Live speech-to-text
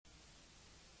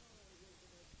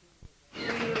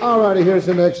Alrighty, here's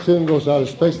the next tune. Goes out of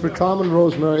space for Tom and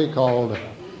Rosemary called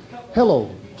Hello,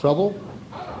 Trouble.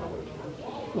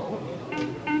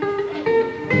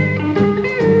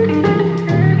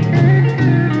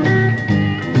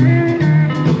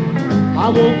 I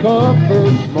woke up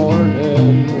this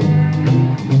morning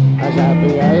as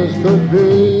happy as could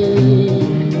be.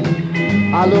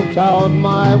 I looked out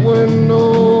my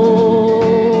window.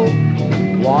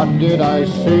 What did I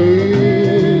see?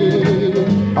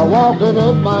 Walking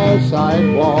up my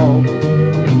sidewalk,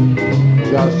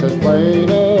 just as plain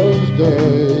as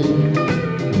day.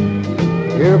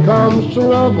 Here comes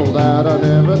trouble that I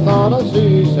never thought I'd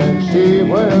see since she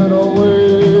went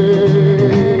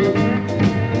away.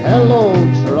 Hello,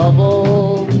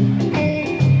 trouble,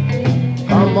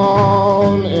 come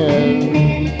on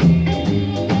in.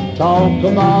 Talk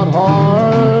about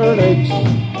heartaches,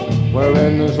 where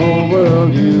in this whole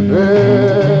world you've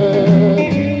been.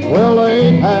 Well, I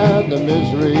ain't had the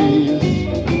miseries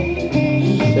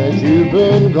since you've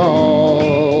been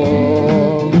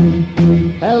gone.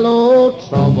 Hello,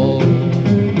 trouble,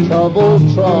 trouble,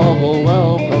 trouble,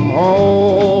 welcome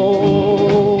home.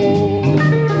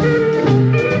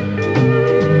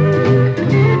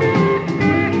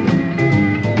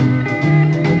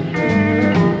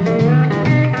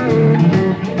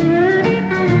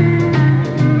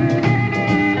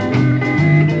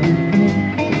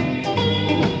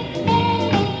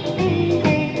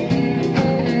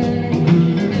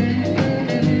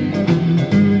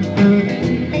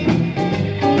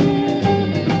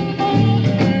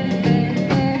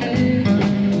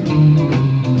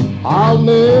 I'll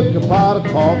make a pot of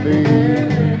coffee.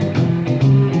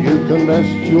 You can rest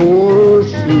your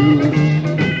shoes.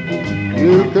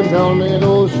 You can tell me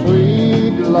those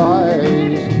sweet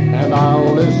lies, and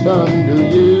I'll listen to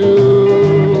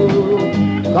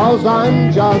you. 'Cause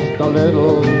I'm just a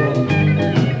little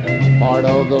part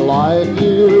of the life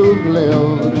you've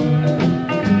lived.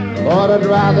 But I'd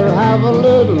rather have a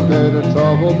little bit of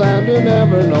trouble than to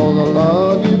never know the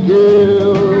love you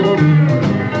give.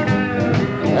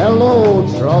 Hello,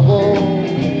 trouble,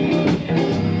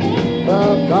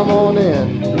 come on in.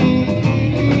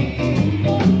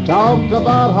 Talk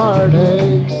about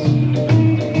heartaches,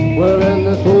 where in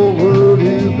this whole world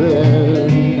you've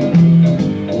been.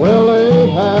 Well,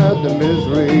 ain't had the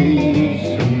miseries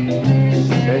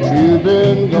since you've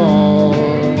been gone.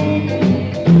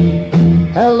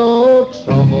 Hello,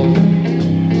 trouble,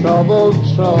 trouble,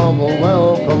 trouble,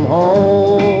 welcome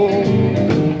home.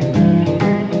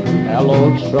 Hello,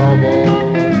 trouble,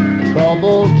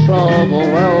 trouble, trouble,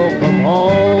 welcome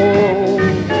home.